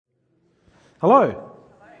Hello.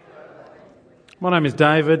 My name is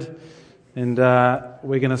David, and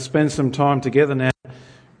we're going to spend some time together now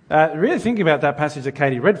really thinking about that passage that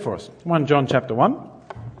Katie read for us, 1 John chapter 1.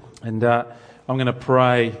 And I'm going to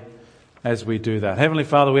pray as we do that. Heavenly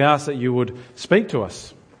Father, we ask that you would speak to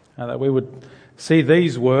us, that we would see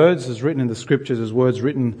these words as written in the Scriptures as words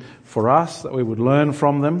written for us, that we would learn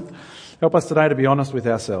from them. Help us today to be honest with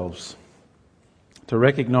ourselves, to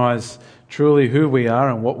recognise truly who we are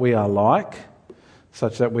and what we are like,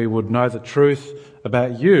 such that we would know the truth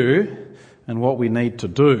about you and what we need to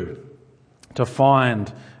do to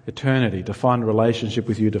find eternity, to find a relationship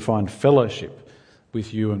with you, to find fellowship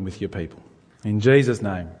with you and with your people. In Jesus'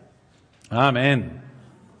 name, amen.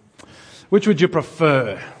 Which would you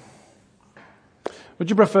prefer? Would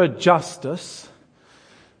you prefer justice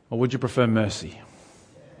or would you prefer mercy?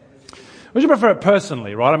 Would you prefer it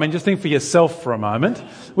personally, right? I mean, just think for yourself for a moment.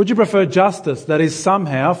 Would you prefer justice that is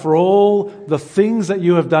somehow, for all the things that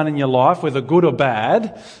you have done in your life, whether good or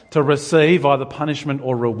bad, to receive either punishment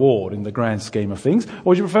or reward in the grand scheme of things? Or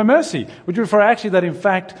would you prefer mercy? Would you prefer actually that in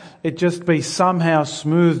fact it just be somehow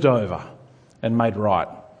smoothed over and made right?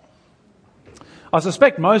 I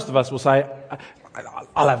suspect most of us will say,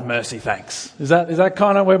 I'll have mercy, thanks. Is that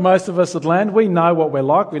kind of where most of us would land? We know what we're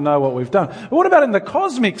like, we know what we've done. But what about in the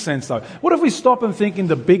cosmic sense though? What if we stop and think in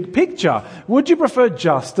the big picture? Would you prefer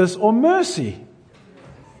justice or mercy?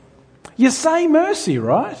 You say mercy,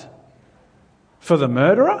 right? For the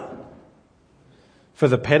murderer? For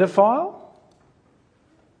the pedophile?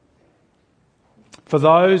 For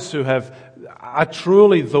those who are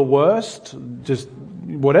truly the worst, just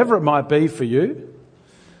whatever it might be for you?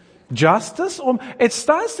 Justice? Or it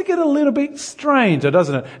starts to get a little bit stranger,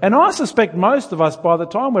 doesn't it? And I suspect most of us, by the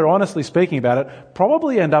time we're honestly speaking about it,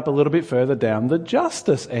 probably end up a little bit further down the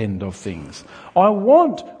justice end of things. I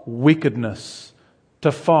want wickedness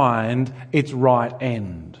to find its right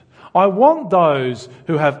end. I want those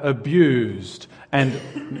who have abused and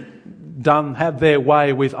had their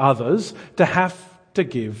way with others to have to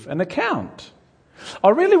give an account.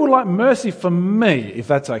 I really would like mercy for me, if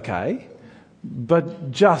that's okay,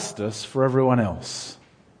 but justice for everyone else.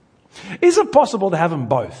 Is it possible to have them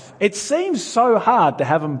both? It seems so hard to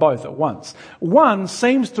have them both at once. One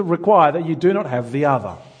seems to require that you do not have the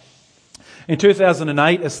other. In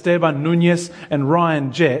 2008, Esteban Nunez and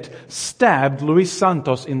Ryan Jett stabbed Luis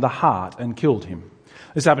Santos in the heart and killed him.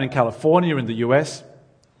 This happened in California in the US.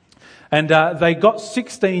 And they got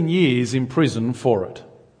 16 years in prison for it.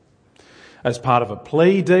 As part of a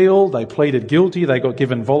plea deal, they pleaded guilty. They got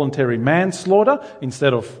given voluntary manslaughter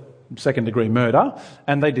instead of second-degree murder.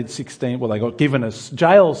 And they got given a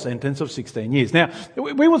jail sentence of 16 years. Now,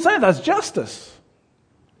 we would say that's justice.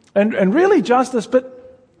 And really justice,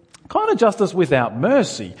 but kind of justice without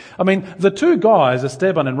mercy. I mean, the two guys,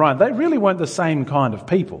 Esteban and Ryan, they really weren't the same kind of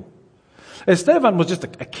people. Esteban was just a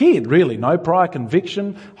kid, really, no prior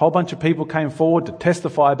conviction. A whole bunch of people came forward to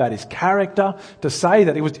testify about his character, to say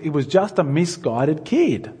that he was just a misguided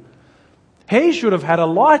kid. He should have had a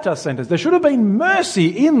lighter sentence. There should have been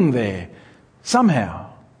mercy in there, somehow.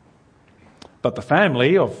 But the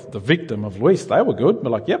family of the victim of Luis, they were good. They're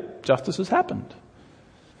like, yep, justice has happened.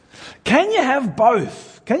 Can you have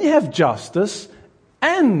both? Can you have justice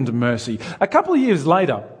and mercy? A couple of years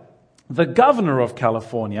later, the governor of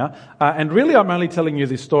California, and really I'm only telling you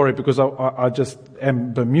this story because I just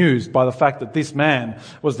am bemused by the fact that this man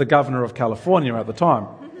was the governor of California at the time.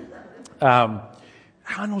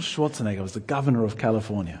 Arnold Schwarzenegger was the governor of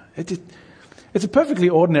California. It's a perfectly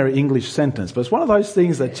ordinary English sentence, but it's one of those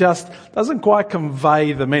things that just doesn't quite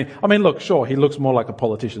convey the meaning. I mean, look, sure, he looks more like a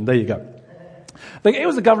politician. There you go. He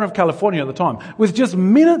was the governor of California at the time. With just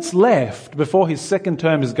minutes left before his second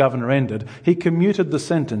term as governor ended, he commuted the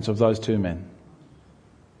sentence of those two men.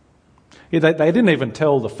 They didn't even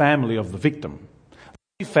tell the family of the victim.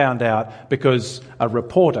 They found out because a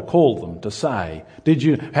reporter called them to say,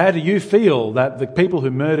 how do you feel that the people who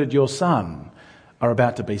murdered your son are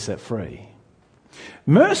about to be set free?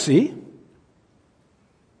 Mercy,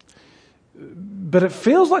 but it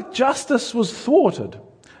feels like justice was thwarted.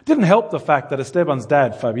 Didn't help the fact that Esteban's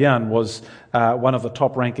dad, Fabian, was one of the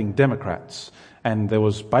top-ranking Democrats. And there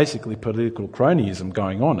was basically political cronyism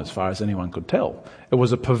going on as far as anyone could tell. It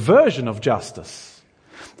was a perversion of justice.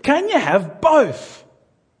 Can you have both?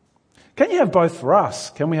 Can you have both for us?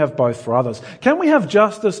 Can we have both for others? Can we have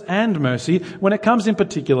justice and mercy when it comes in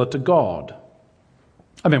particular to God?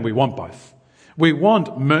 I mean, we want both. We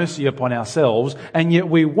want mercy upon ourselves, and yet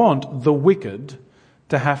we want the wicked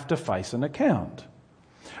to have to face an account.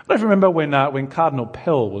 I don't know if you remember when Cardinal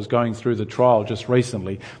Pell was going through the trial just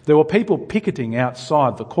recently, there were people picketing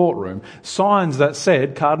outside the courtroom, signs that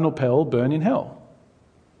said, Cardinal Pell, burn in hell.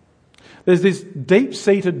 There's this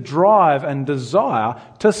deep-seated drive and desire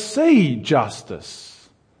to see justice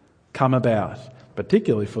come about,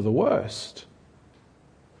 particularly for the worst.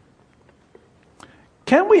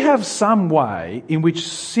 Can we have some way in which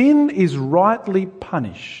sin is rightly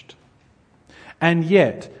punished and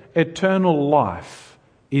yet eternal life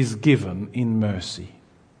is given in mercy?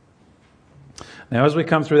 Now, as we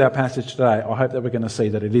come through our passage today, I hope that we're going to see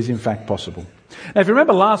that it is in fact possible. Now, if you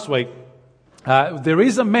remember last week, there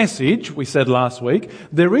is a message, we said last week,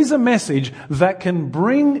 there is a message that can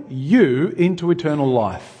bring you into eternal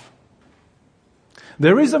life.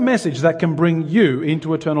 There is a message that can bring you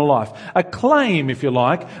into eternal life. A claim, if you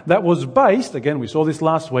like, that was based, again we saw this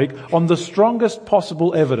last week, on the strongest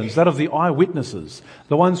possible evidence, that of the eyewitnesses,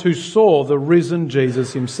 the ones who saw the risen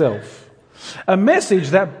Jesus himself. A message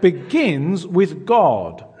that begins with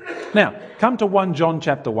God. Now, come to 1 John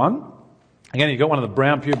chapter 1. Again, you've got one of the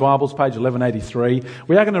Brown Pew Bibles, page 1183.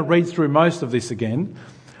 We are going to read through most of this again.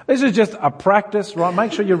 This is just a practice, right?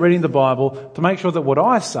 Make sure you're reading the Bible to make sure that what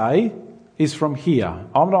I say is from here.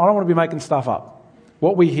 I don't want to be making stuff up.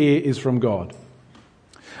 What we hear is from God.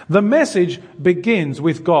 The message begins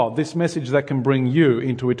with God, this message that can bring you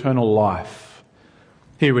into eternal life.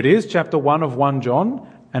 Here it is, chapter 1 of 1 John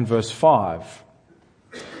and verse 5.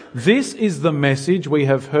 This is the message we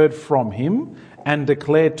have heard from him and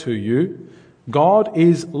declared to you. God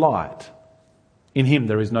is light. In him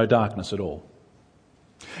there is no darkness at all.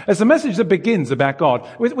 It's a message that begins about God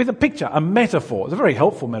with a picture, a metaphor. It's a very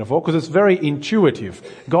helpful metaphor because it's very intuitive.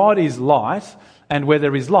 God is light, and where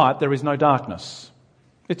there is light, there is no darkness.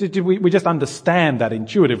 We just understand that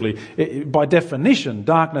intuitively. By definition,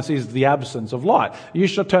 darkness is the absence of light. You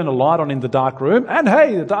should turn a light on in the dark room, and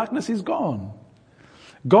hey, the darkness is gone.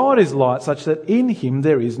 God is light such that in him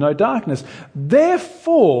there is no darkness.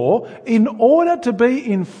 Therefore, in order to be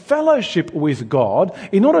in fellowship with God,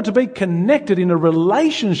 in order to be connected in a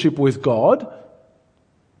relationship with God,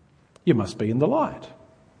 you must be in the light.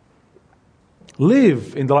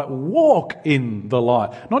 Live in the light. Walk in the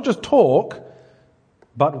light. Not just talk,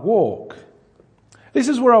 but walk. This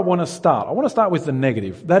is where I want to start. I want to start with the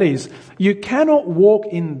negative. That is, you cannot walk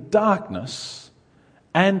in darkness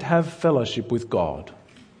and have fellowship with God.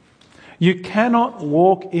 You cannot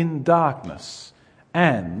walk in darkness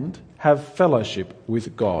and have fellowship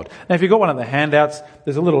with God. Now, if you've got one of the handouts,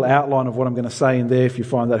 there's a little outline of what I'm going to say in there if you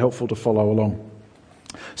find that helpful to follow along.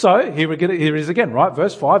 So, here it is again, right?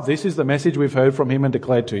 Verse 5, this is the message we've heard from him and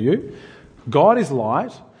declared to you. God is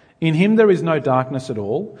light. In him there is no darkness at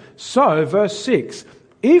all. So, verse 6,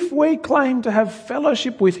 if we claim to have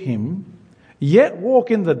fellowship with him, yet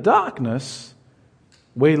walk in the darkness,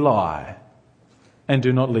 we lie and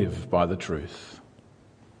do not live by the truth.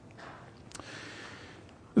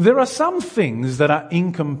 There are some things that are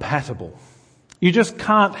incompatible. You just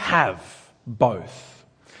can't have both.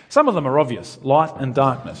 Some of them are obvious, light and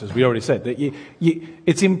darkness, as we already said.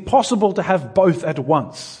 It's impossible to have both at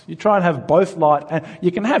once. You try and have both light, and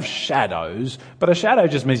you can have shadows, but a shadow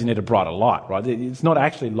just means you need a brighter light, right? It's not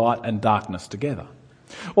actually light and darkness together.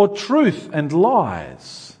 Or truth and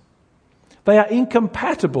lies. They are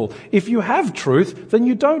incompatible. If you have truth, then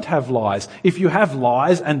you don't have lies. If you have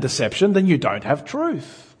lies and deception, then you don't have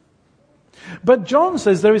truth. But John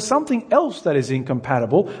says there is something else that is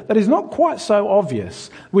incompatible that is not quite so obvious,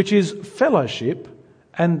 which is fellowship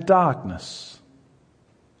and darkness.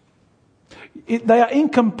 They are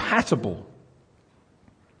incompatible.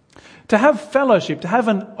 To have fellowship, to have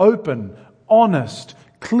an open, honest,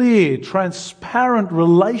 clear, transparent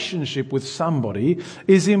relationship with somebody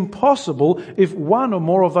is impossible if one or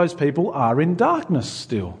more of those people are in darkness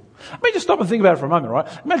still. Let me just stop and think about it for a moment, right?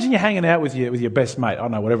 Imagine you're hanging out with your best mate. I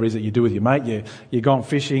don't know, whatever it is that you do with your mate. You're gone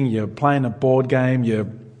fishing, you're playing a board game, you're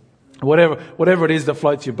whatever it is that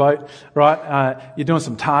floats your boat, right? You're doing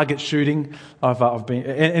some target shooting. I've been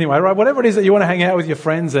anyway, right? Whatever it is that you want to hang out with your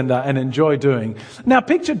friends and enjoy doing. Now,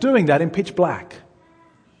 picture doing that in pitch black.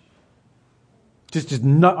 Just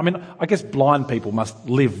no. I mean, I guess blind people must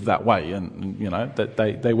live that way, and you know that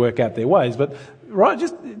they work out their ways. But right,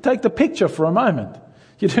 just take the picture for a moment.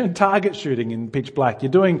 You're doing target shooting in pitch black.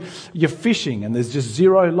 You're fishing, and there's just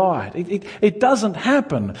zero light. It doesn't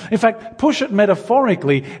happen. In fact, push it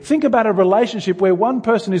metaphorically. Think about a relationship where one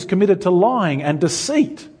person is committed to lying and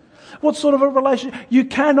deceit. What sort of a relationship? You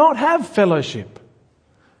cannot have fellowship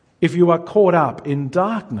if you are caught up in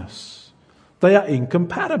darkness. They are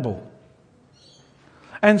incompatible.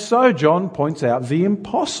 And so John points out the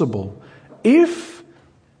impossible. If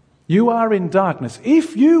You are in darkness.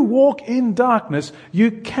 If you walk in darkness, you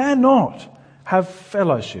cannot have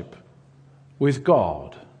fellowship with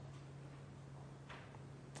God.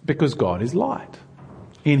 Because God is light.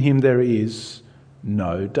 In him there is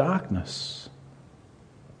no darkness.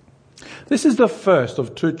 This is the first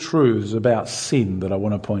of two truths about sin that I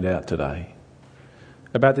want to point out today.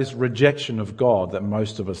 About this rejection of God that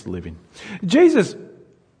most of us live in.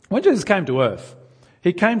 When Jesus came to earth,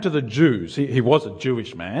 he came to the Jews. He was a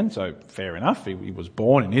Jewish man, so fair enough. He was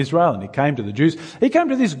born in Israel and he came to the Jews. He came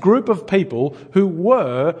to this group of people who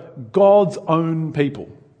were God's own people.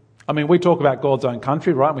 I mean, we talk about God's own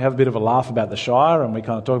country, right? We have a bit of a laugh about the Shire and we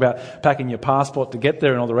kind of talk about packing your passport to get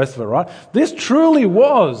there and all the rest of it, right? This truly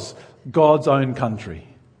was God's own country.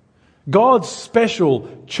 God's special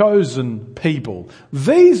chosen people.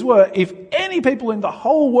 These were, if any people in the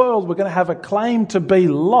whole world were going to have a claim to be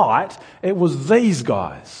light, it was these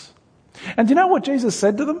guys. And do you know what Jesus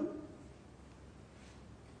said to them?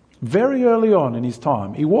 Very early on in his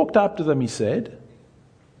time, he walked up to them, he said,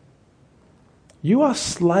 "You are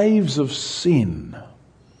slaves of sin.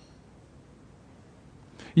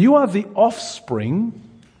 You are the offspring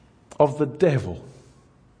of the devil."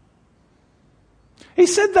 He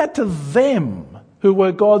said that to them who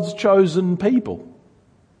were God's chosen people.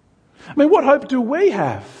 I mean, what hope do we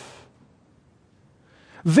have?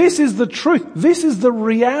 This is the truth. This is the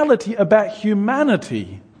reality about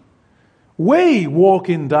humanity. We walk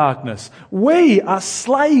in darkness. We are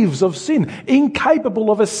slaves of sin,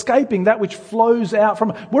 incapable of escaping that which flows out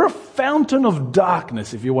from it. We're a fountain of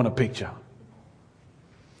darkness, if you want a picture.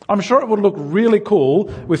 I'm sure it would look really cool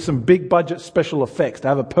with some big budget special effects to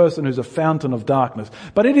have a person who's a fountain of darkness.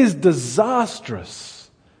 But it is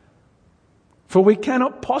disastrous. For we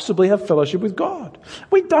cannot possibly have fellowship with God.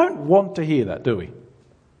 We don't want to hear that, do we?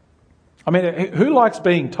 I mean, who likes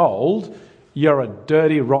being told you're a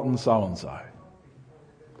dirty, rotten so-and-so?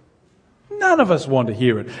 None of us want to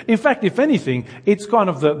hear it. In fact, if anything, it's kind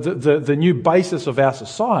of the new basis of our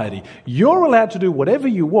society. You're allowed to do whatever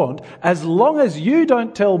you want as long as you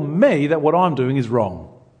don't tell me that what I'm doing is wrong.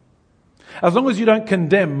 As long as you don't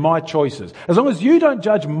condemn my choices. As long as you don't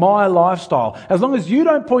judge my lifestyle. As long as you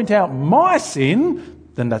don't point out my sin,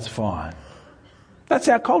 then that's fine. That's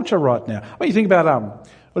our culture right now. When you think about,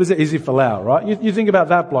 what is it, Izzy Folau, right? You think about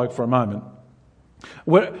that bloke for a moment.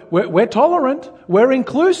 We're tolerant, we're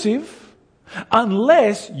inclusive,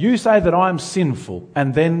 unless you say that I'm sinful,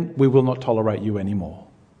 and then we will not tolerate you anymore.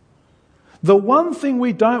 The one thing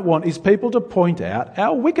we don't want is people to point out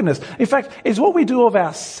our wickedness. In fact, it's what we do of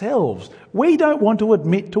ourselves. We don't want to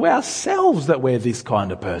admit to ourselves that we're this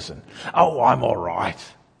kind of person. Oh, I'm all right.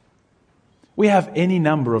 We have any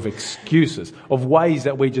number of excuses, of ways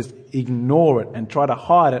that we just ignore it and try to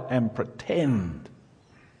hide it and pretend.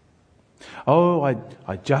 Oh,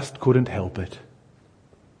 I just couldn't help it.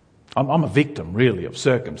 I'm a victim, really, of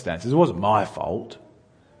circumstances. It wasn't my fault.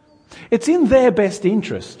 It's in their best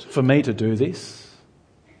interest for me to do this.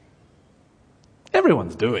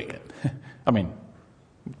 Everyone's doing it. I mean,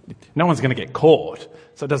 no one's going to get caught,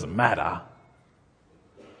 so it doesn't matter.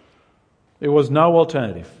 There was no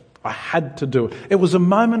alternative. I had to do it. It was a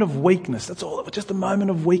moment of weakness. That's all. It was just a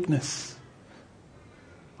moment of weakness.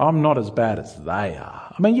 I'm not as bad as they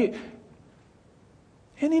are. I mean,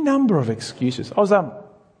 any number of excuses. I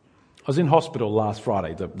was in hospital last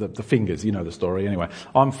Friday, the fingers, you know the story anyway.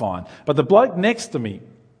 I'm fine. But the bloke next to me,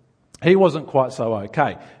 he wasn't quite so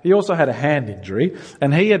okay. He also had a hand injury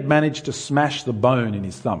and he had managed to smash the bone in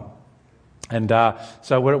his thumb. And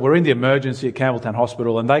so we're in the emergency at Campbelltown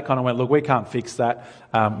Hospital and they kind of went, look, we can't fix that.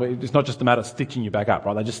 It's not just a matter of stitching you back up,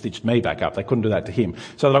 right? They just stitched me back up. They couldn't do that to him.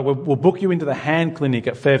 So like, we'll book you into the hand clinic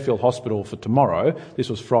at Fairfield Hospital for tomorrow. This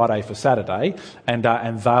was Friday for Saturday. And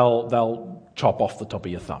they'll chop off the top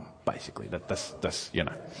of your thumb, basically. That's you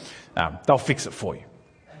know, they'll fix it for you.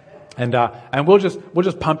 And we'll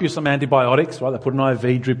just pump you some antibiotics, right? They put an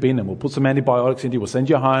IV drip in and we'll put some antibiotics into you. We'll send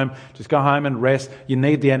you home. Just go home and rest. You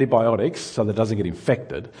need the antibiotics so that it doesn't get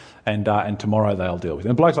infected. And tomorrow they'll deal with it.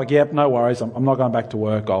 And the bloke's like, yep, no worries. I'm not going back to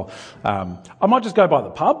work. I might just go by the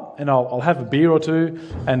pub and I'll have a beer or two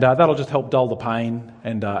and that'll just help dull the pain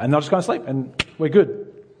and they'll just go and sleep and we're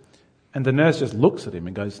good. And the nurse just looks at him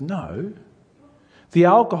and goes, no, the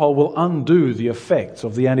alcohol will undo the effects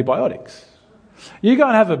of the antibiotics. You go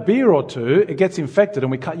and have a beer or two, it gets infected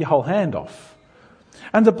and we cut your whole hand off.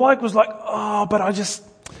 And the bloke was like, oh, but I just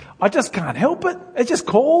can't help it. It just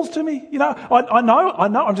calls to me. You know, I know,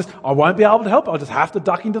 I won't be able to help it. I'll just have to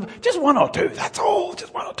duck into just one or two. That's all.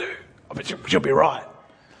 Just one or two. I bet you'll be right.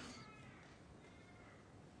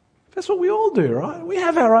 That's what we all do, right? We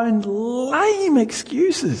have our own lame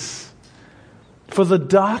excuses for the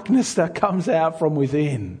darkness that comes out from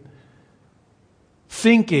within,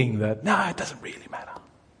 thinking that, no, it doesn't really matter.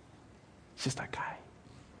 It's just okay.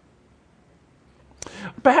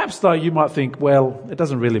 Perhaps, though, you might think, well, it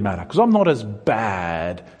doesn't really matter because I'm not as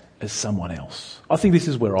bad as someone else. I think this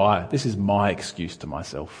is my excuse to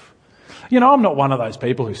myself. I'm not one of those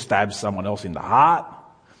people who stabs someone else in the heart.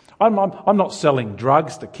 I'm not selling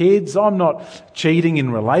drugs to kids. I'm not cheating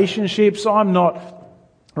in relationships. I'm not,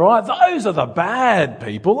 right? Those are the bad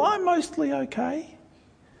people. I'm mostly okay.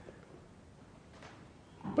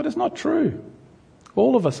 But it's not true.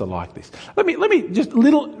 All of us are like this. Let me just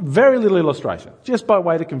very little illustration, just by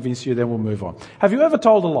way to convince you, then we'll move on. Have you ever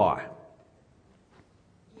told a lie?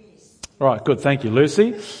 Yes. All right, good. Thank you,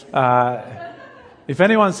 Lucy. If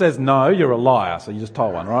anyone says no, you're a liar. So you just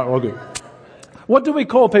told one, right? Well, good. What do we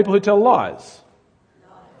call people who tell lies?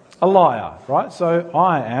 A liar, right? So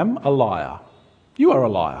I am a liar. You are a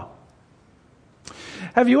liar.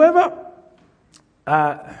 Have you ever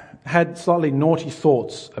had slightly naughty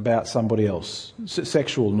thoughts about somebody else,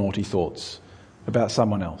 sexual naughty thoughts about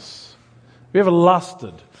someone else? Have you ever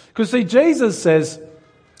lusted? Because see, Jesus says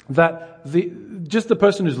that just the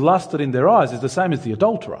person who's lusted in their eyes is the same as the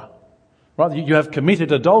adulterer, right? You have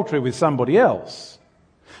committed adultery with somebody else.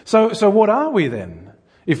 So what are we then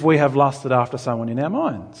if we have lusted after someone in our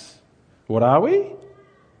minds? What are we?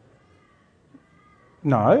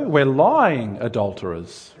 No, we're lying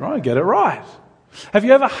adulterers, right? Get it right. Have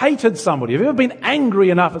you ever hated somebody? Have you ever been angry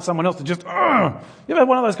enough at someone else to just, You ever had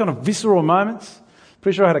one of those kind of visceral moments?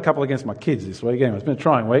 Pretty sure I had a couple against my kids this week. Anyway, it's been a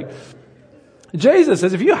trying week. Jesus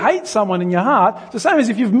says if you hate someone in your heart, it's the same as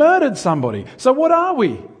if you've murdered somebody. So what are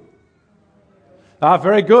we?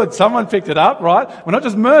 Very good. Someone picked it up, right? We're not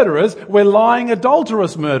just murderers, we're lying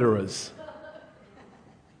adulterous murderers.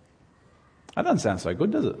 That doesn't sound so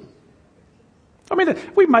good, does it? I mean,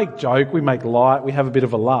 we make joke, we make light, we have a bit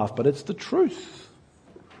of a laugh, but it's the truth.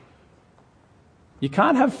 You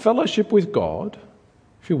can't have fellowship with God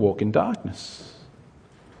if you walk in darkness.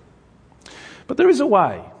 But there is a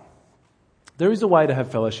way. There is a way to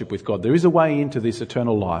have fellowship with God. There is a way into this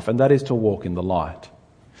eternal life, and that is to walk in the light.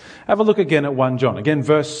 Have a look again at 1 John. Again,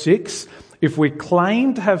 verse 6. If we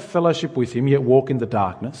claim to have fellowship with him, yet walk in the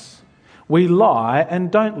darkness, we lie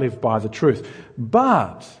and don't live by the truth.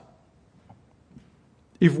 But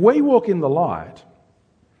if we walk in the light,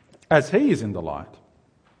 as he is in the light,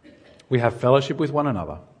 we have fellowship with one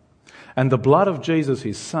another. And the blood of Jesus,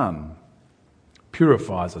 his Son,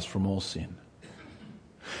 purifies us from all sin.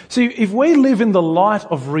 See, if we live in the light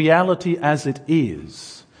of reality as it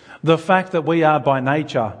is, the fact that we are by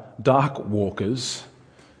nature dark walkers,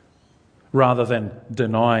 rather than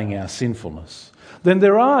denying our sinfulness, then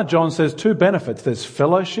there are, John says, two benefits. There's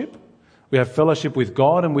fellowship. We have fellowship with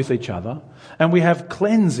God and with each other. And we have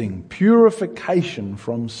cleansing, purification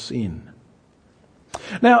from sin.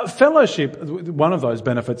 Now, fellowship, one of those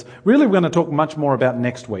benefits, really we're going to talk much more about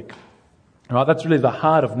next week. Right, that's really the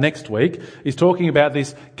heart of next week, is talking about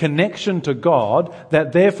this connection to God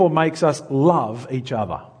that therefore makes us love each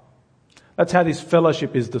other. That's how this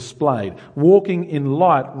fellowship is displayed. Walking in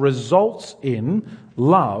light results in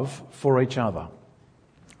love for each other.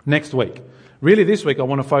 Next week. Really this week I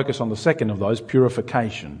want to focus on the second of those,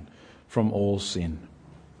 purification from all sin.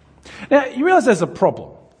 Now, you realise there's a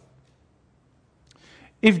problem.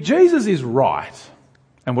 If Jesus is right,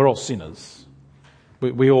 and we're all sinners,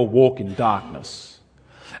 we all walk in darkness.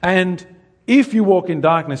 And if you walk in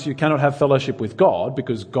darkness, you cannot have fellowship with God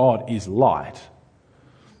because God is light.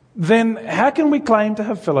 Then how can we claim to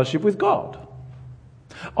have fellowship with God?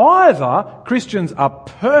 Either Christians are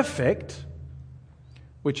perfect,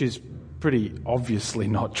 which is pretty obviously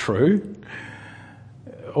not true,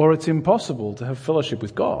 or it's impossible to have fellowship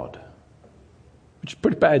with God, which is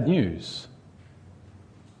pretty bad news.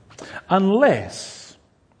 Unless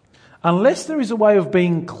there is a way of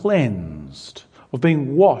being cleansed, of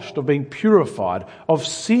being washed, of being purified, of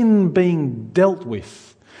sin being dealt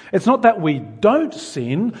with. It's not that we don't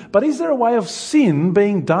sin, but is there a way of sin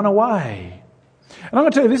being done away? And I'm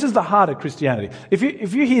going to tell you, this is the heart of Christianity. If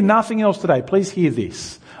you hear nothing else today, please hear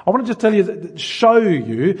this. I want to just tell you, show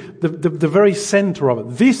you the very centre of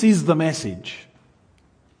it. This is the message.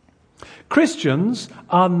 Christians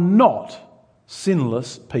are not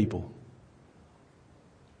sinless people.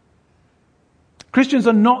 Christians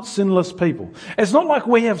are not sinless people. It's not like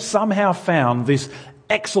we have somehow found this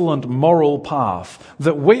excellent moral path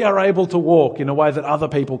that we are able to walk in a way that other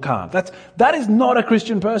people can't. That is not a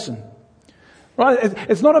Christian person. Right?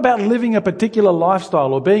 It's not about living a particular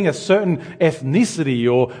lifestyle or being a certain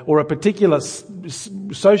ethnicity or a particular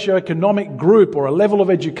socioeconomic group or a level of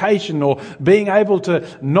education or being able to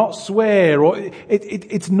not swear.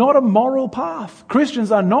 It's not a moral path.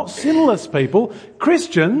 Christians are not sinless people.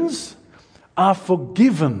 Christians are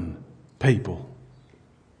forgiven people.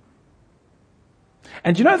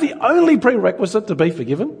 And do you know the only prerequisite to be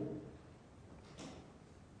forgiven? Do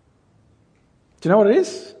you know what it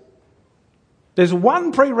is? There's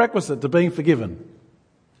one prerequisite to being forgiven.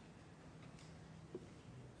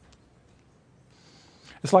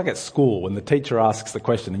 It's like at school when the teacher asks the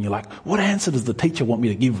question and you're like, what answer does the teacher want me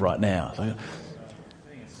to give right now? So,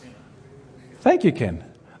 thank you, Ken.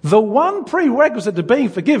 The one prerequisite to being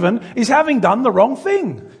forgiven is having done the wrong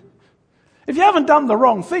thing. If you haven't done the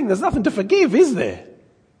wrong thing, there's nothing to forgive, is there?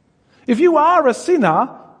 If you are a sinner,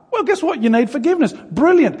 well, guess what? You need forgiveness.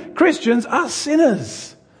 Brilliant. Christians are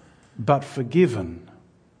sinners, but forgiven.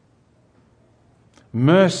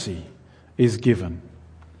 Mercy is given,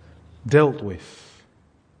 dealt with.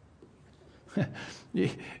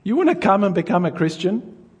 You want to come and become a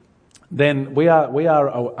Christian? Then we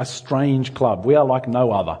are a strange club. We are like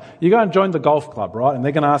no other. You go and join the golf club, right? And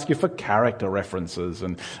they're going to ask you for character references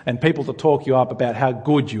and people to talk you up about how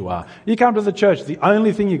good you are. You come to the church, the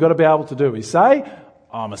only thing you've got to be able to do is say,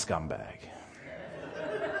 I'm a scumbag.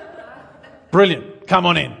 Brilliant. Come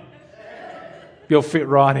on in. You'll fit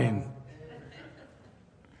right in.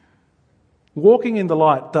 Walking in the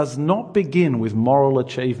light does not begin with moral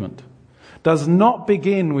achievement. Does not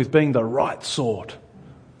begin with being the right sort.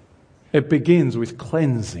 It begins with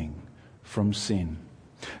cleansing from sin.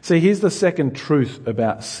 See, here's the second truth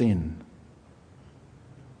about sin.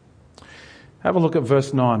 Have a look at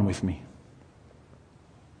verse 9 with me.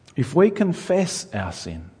 If we confess our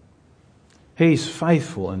sin, He is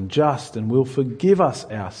faithful and just and will forgive us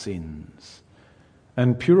our sins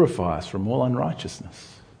and purify us from all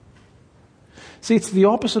unrighteousness. See, it's the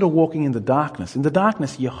opposite of walking in the darkness. In the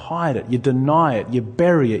darkness, you hide it, you deny it, you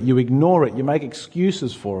bury it, you ignore it, you make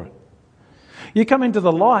excuses for it. You come into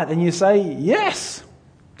the light and you say, yes,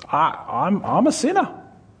 I'm a sinner.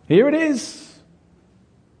 Here it is.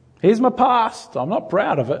 Here's my past. I'm not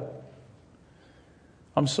proud of it.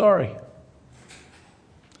 I'm sorry.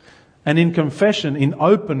 And in confession, in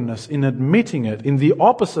openness, in admitting it, in the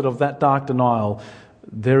opposite of that dark denial,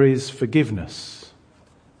 there is forgiveness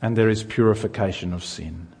and there is purification of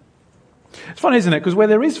sin. It's funny, isn't it? Because where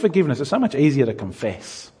there is forgiveness, it's so much easier to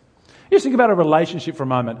confess. You just think about a relationship for a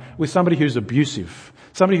moment with somebody who's abusive,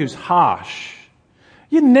 somebody who's harsh.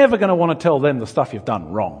 You're never going to want to tell them the stuff you've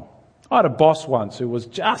done wrong. I had a boss once who was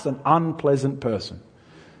just an unpleasant person.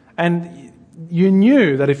 And you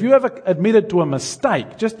knew that if you ever admitted to a mistake,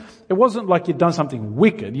 it wasn't like you'd done something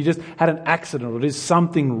wicked, you just had an accident or did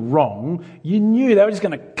something wrong, you knew they were just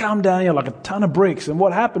going to come down here like a ton of bricks. And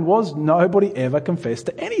what happened was nobody ever confessed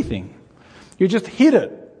to anything. You just hid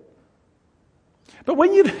it. But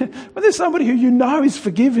when there's somebody who you know is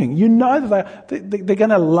forgiving, you know that they're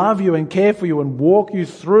going to love you and care for you and walk you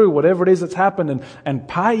through whatever it is that's happened and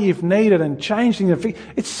pay if needed and change things.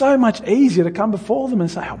 It's so much easier to come before them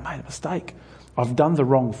and say, I made a mistake. I've done the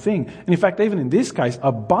wrong thing. And in fact, even in this case,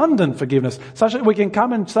 abundant forgiveness, such that we can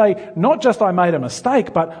come and say, not just I made a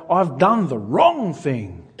mistake, but I've done the wrong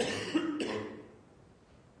thing.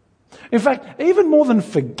 In fact, even more than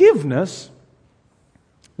forgiveness,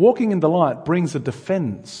 walking in the light brings a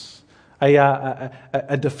defense,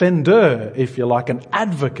 a defender, if you like, an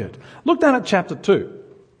advocate. Look down at chapter 2.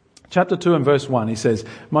 Chapter 2 and verse 1, he says,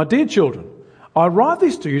 my dear children, I write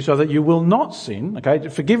this to you so that you will not sin. Okay,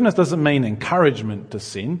 forgiveness doesn't mean encouragement to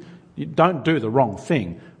sin. You don't do the wrong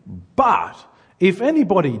thing. But if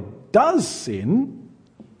anybody does sin,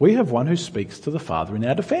 we have one who speaks to the Father in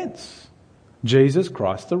our defense. Jesus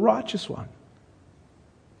Christ, the righteous one.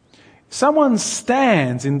 Someone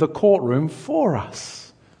stands in the courtroom for us.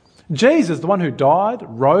 Jesus, the one who died,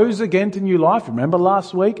 rose again to new life. Remember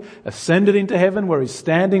last week? Ascended into heaven where he's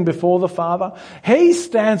standing before the Father. He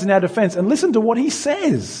stands in our defense. And listen to what he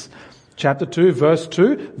says. Chapter 2, verse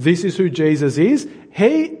 2. This is who Jesus is.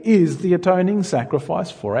 He is the atoning sacrifice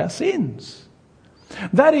for our sins.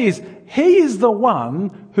 That is, he is the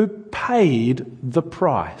one who paid the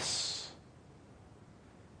price.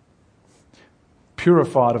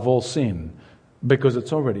 Purified of all sin because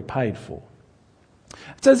it's already paid for.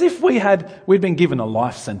 It's as if we'd been given a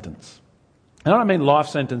life sentence. And I don't mean life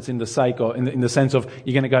sentence in the sense of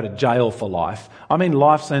you're going to go to jail for life. I mean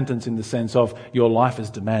life sentence in the sense of your life is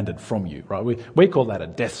demanded from you, right? We call that a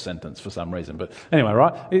death sentence for some reason. But anyway,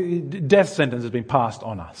 right? Death sentence has been passed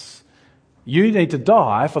on us. You need to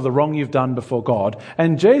die for the wrong you've done before God.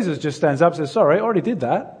 And Jesus just stands up and says, sorry, I already did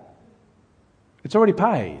that. It's already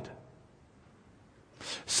paid.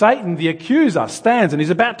 Satan, the accuser, stands and he's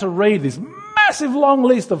about to read this massive long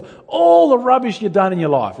list of all the rubbish you've done in your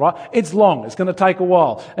life, right? It's long. It's going to take a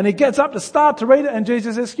while. And he gets up to start to read it and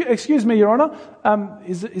Jesus says, excuse me, Your Honour,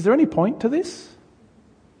 is there any point to this?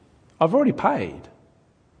 I've already paid.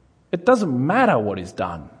 It doesn't matter what is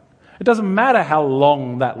done. It doesn't matter how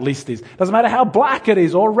long that list is. It doesn't matter how black it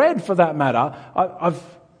is or red for that matter. I've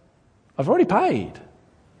already paid.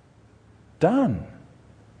 Done.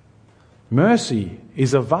 Mercy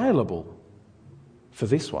is available for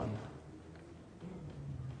this one.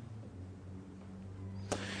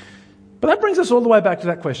 But that brings us all the way back to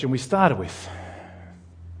that question we started with.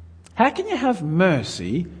 How can you have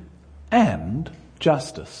mercy and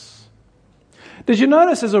justice? Did you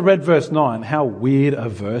notice as I read verse 9 how weird a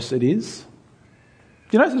verse it is?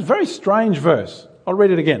 You know, it's a very strange verse. I'll read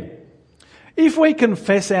it again. If we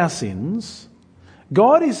confess our sins,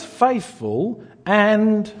 God is faithful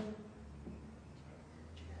and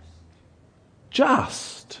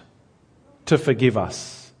just to forgive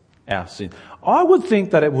us our sins. I would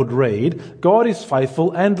think that it would read, God is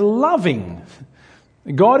faithful and loving.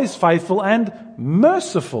 God is faithful and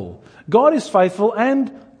merciful. God is faithful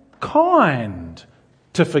and kind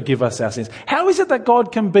to forgive us our sins. How is it that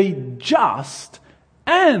God can be just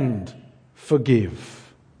and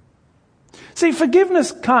forgive? See,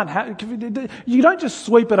 forgiveness can't happen. You don't just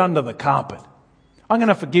sweep it under the carpet. I'm going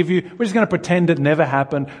to forgive you. We're just going to pretend it never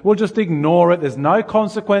happened. We'll just ignore it. There's no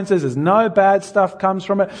consequences. There's no bad stuff comes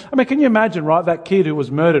from it. I mean, can you imagine, right, that kid who was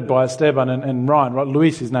murdered by Esteban and Ryan, right,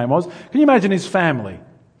 Luis his name was. Can you imagine his family?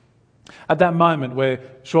 At that moment where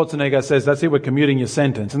Schwarzenegger says, that's it, we're commuting your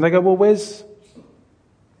sentence. And they go, well,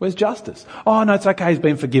 where's justice? Oh, no, it's okay, he's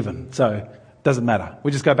been forgiven. So it doesn't matter.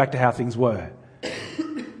 We just go back to how things were.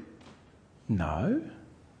 No.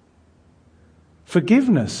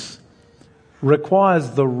 Forgiveness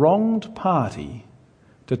requires the wronged party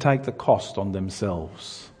to take the cost on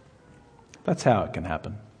themselves. That's how it can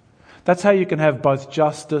happen. That's how you can have both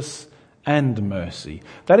justice and mercy.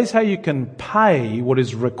 That is how you can pay what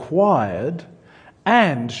is required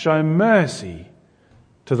and show mercy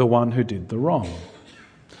to the one who did the wrong.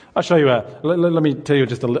 I'll show you let me tell you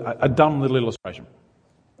just a dumb little illustration.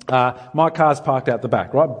 My car's parked out the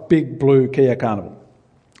back, right? Big blue Kia Carnival.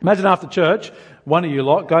 Imagine after church, one of you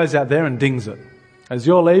lot goes out there and dings it. As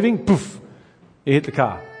you're leaving, poof, you hit the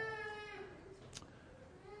car.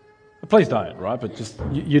 Please don't, right? But just,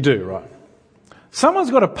 you do, right? Someone's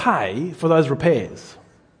got to pay for those repairs.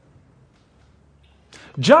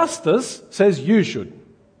 Justice says you should.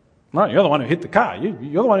 Right? You're the one who hit the car.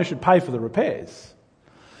 You're the one who should pay for the repairs.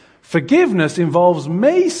 Forgiveness involves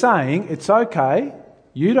me saying, it's okay,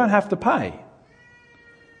 you don't have to pay.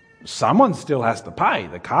 Someone still has to pay.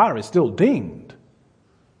 The car is still dinged.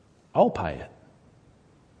 I'll pay it.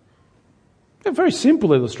 A very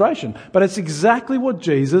simple illustration, but it's exactly what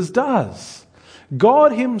Jesus does.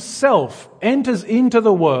 God himself enters into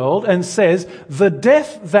the world and says, the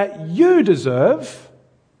death that you deserve,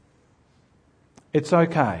 it's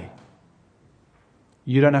okay.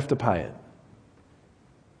 You don't have to pay it.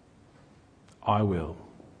 I will.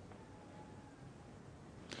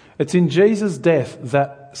 It's in Jesus' death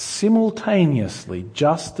that simultaneously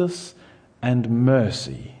justice and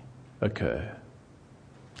mercy occur.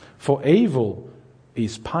 For evil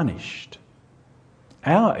is punished.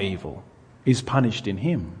 Our evil is punished in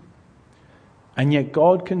him. And yet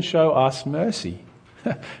God can show us mercy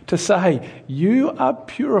to say, you are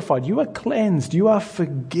purified, you are cleansed, you are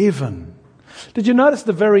forgiven. Did you notice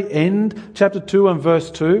the very end, chapter 2 and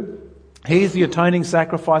verse 2? He is the atoning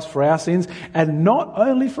sacrifice for our sins, and not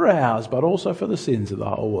only for ours, but also for the sins of the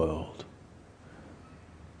whole world.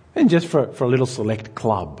 And just for a little select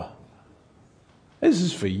club. This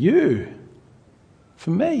is for you,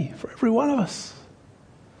 for me, for every one of us.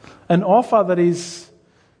 An offer that is,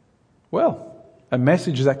 well, a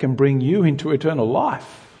message that can bring you into eternal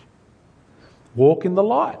life. Walk in the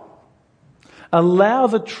light. Allow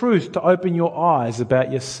the truth to open your eyes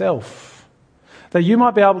about yourself, that you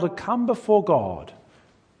might be able to come before God,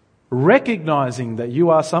 recognizing that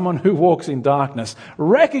you are someone who walks in darkness,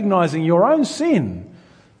 recognizing your own sin,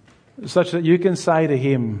 such that you can say to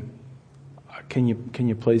him, can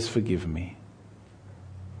you please forgive me?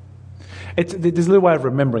 There's a little way of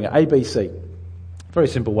remembering it, ABC. Very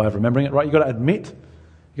simple way of remembering it, right? You've got to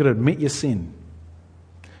admit your sin.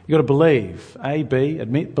 You've got to believe,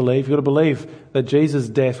 admit, believe. You've got to believe that Jesus'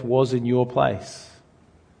 death was in your place.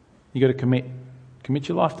 You've got to commit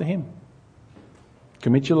your life to him.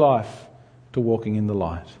 Commit your life to walking in the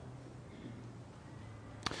light.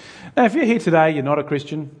 Now, if you're here today, you're not a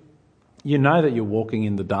Christian, you know that you're walking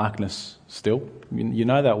in the darkness still. You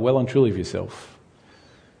know that well and truly of yourself.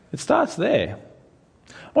 It starts there.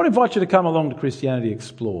 I want to invite you to come along to Christianity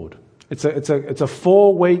Explored. It's a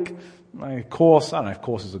 4-week course. I don't know if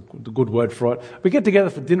course is a good word for it. We get together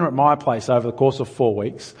for dinner at my place over the course of 4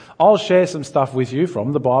 weeks. I'll share some stuff with you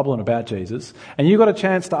from the Bible and about Jesus, and you've got a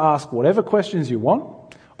chance to ask whatever questions you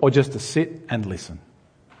want or just to sit and listen.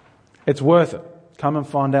 It's worth it. Come and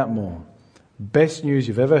find out more. Best news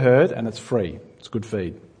you've ever heard, and it's free. It's a good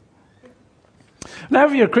feed. Now,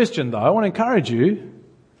 if you're a Christian, though, I want to encourage you,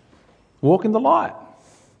 walk in the light.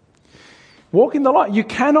 Walk in the light. You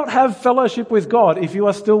cannot have fellowship with God if you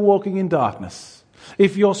are still walking in darkness.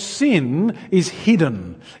 If your sin is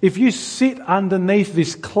hidden. If you sit underneath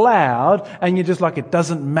this cloud and you're just like, it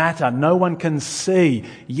doesn't matter, no one can see.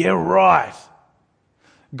 You're right.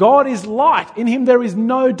 God is light. In Him there is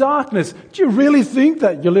no darkness. Do you really think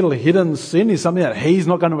that your little hidden sin is something that He's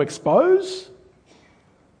not going to expose?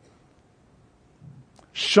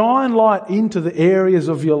 Shine light into the areas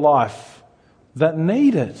of your life that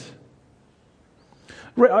need it.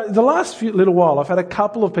 The last little while, I've had a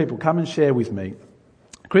couple of people come and share with me,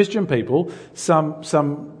 Christian people,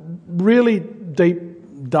 some really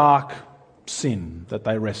deep, dark sin that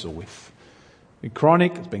they wrestle with. It's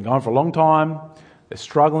chronic, it's been going for a long time, they're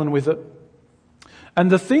struggling with it.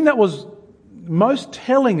 And the thing that was most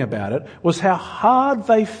telling about it was how hard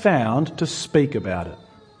they found to speak about it.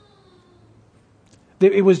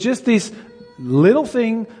 It was just this little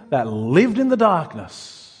thing that lived in the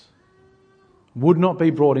darkness, would not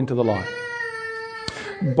be brought into the light.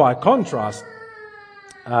 By contrast,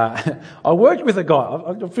 I worked with a guy,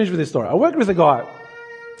 I'll finish with this story. I worked with a guy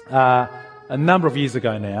a number of years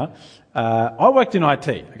ago now. I worked in IT.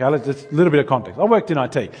 Okay, just a little bit of context. I worked in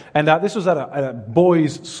IT, and this was at a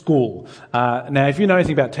boys' school. Now, if you know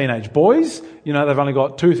anything about teenage boys, you know they've only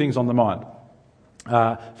got 2 things on the mind.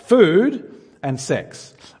 Food and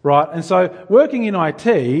sex. Right, and so working in IT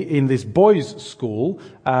in this boys' school,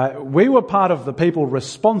 we were part of the people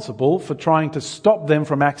responsible for trying to stop them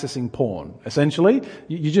from accessing porn. Essentially,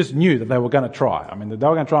 you just knew that they were going to try. I mean, they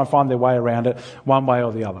were going to try and find their way around it one way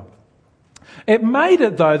or the other. It made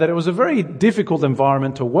it, though, that it was a very difficult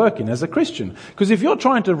environment to work in as a Christian. Because if you're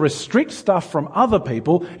trying to restrict stuff from other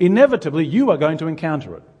people, inevitably you are going to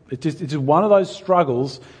encounter it. It's just one of those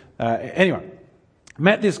struggles. Anyway.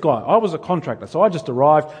 Met this guy. I was a contractor, so I just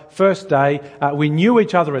arrived. First day, we knew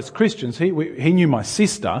each other as Christians. He knew my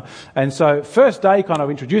sister. And so first day, kind of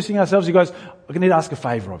introducing ourselves, he goes, I need to ask a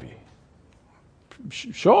favour of you.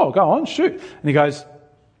 Sure, go on, shoot. And he goes,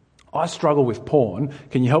 I struggle with porn.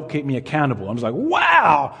 Can you help keep me accountable? I was like,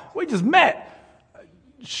 wow, we just met.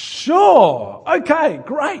 Sure, okay,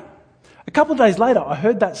 great. A couple of days later, I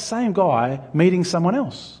heard that same guy meeting someone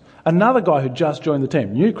else. Another guy who just joined the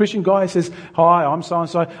team. New Christian guy says, hi, I'm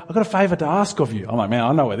so-and-so. I've got a favour to ask of you. I'm like, man,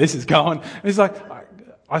 I know where this is going. And he's like,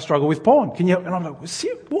 I struggle with porn. Can you help? And I'm like,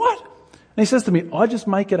 what? And he says to me, I just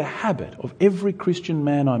make it a habit of every Christian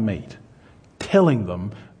man I meet telling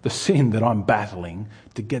them the sin that I'm battling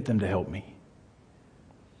to get them to help me.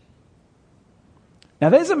 Now,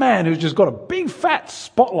 there's a man who's just got a big fat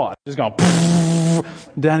spotlight just going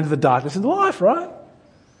down into the darkness in life, right?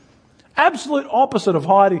 Absolute opposite of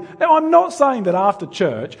hiding. Now, I'm not saying that after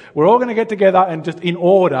church, we're all going to get together and just in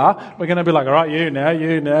order, we're going to be like, all right, you now,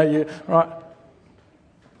 you. Right?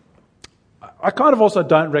 I kind of also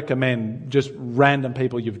don't recommend just random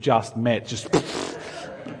people you've just met. Just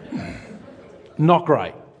not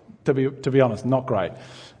great, to be honest, not great.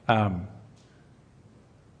 But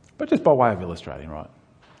just by way of illustrating, right?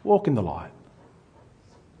 Walk in the light.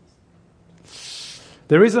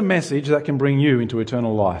 There is a message that can bring you into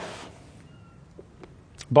eternal life.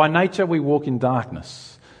 By nature, we walk in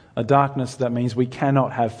darkness, a darkness that means we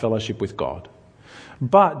cannot have fellowship with God.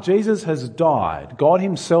 But Jesus has died. God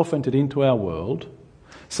Himself entered into our world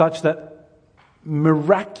such that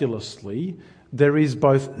miraculously there is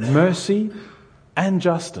both mercy and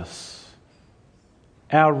justice.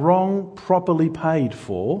 Our wrong properly paid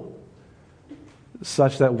for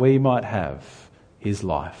such that we might have His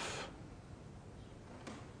life.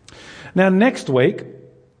 Now, next week,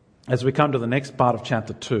 as we come to the next part of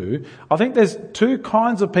chapter 2, I think there's 2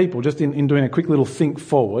 kinds of people, just in doing a quick little think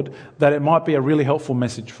forward, that it might be a really helpful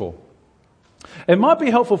message for. It might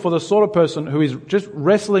be helpful for the sort of person who is just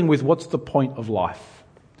wrestling with what's the point of life.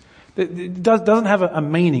 It doesn't have a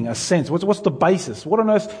meaning, a sense. What's the basis? What on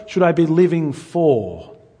earth should I be living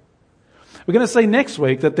for? We're going to see next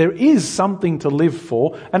week that there is something to live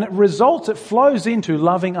for, and it flows into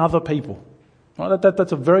loving other people. Right?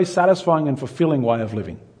 That's a very satisfying and fulfilling way of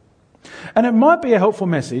living. And it might be a helpful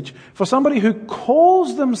message for somebody who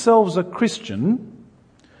calls themselves a Christian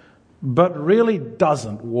but really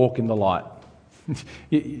doesn't walk in the light.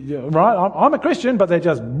 Right? I'm a Christian, but they're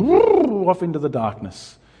just off into the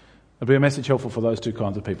darkness. It'll be a message helpful for those two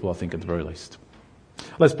kinds of people, I think, at the very least.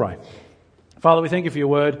 Let's pray. Father, we thank you for your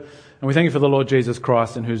word, and we thank you for the Lord Jesus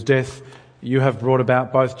Christ, in whose death you have brought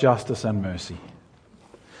about both justice and mercy.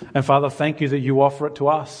 And Father, thank you that you offer it to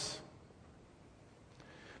us,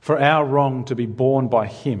 for our wrong to be borne by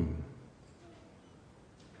him,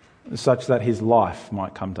 such that his life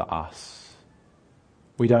might come to us.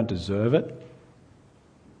 We don't deserve it.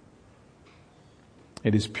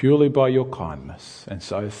 It is purely by your kindness, and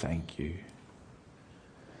so thank you.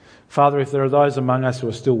 Father, if there are those among us who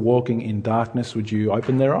are still walking in darkness, would you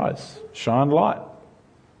open their eyes, shine light,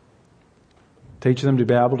 teach them to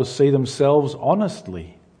be able to see themselves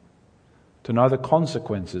honestly, to know the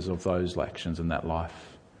consequences of those actions in that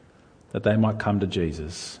life, that they might come to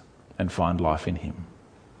Jesus and find life in him.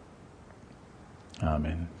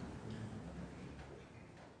 Amen.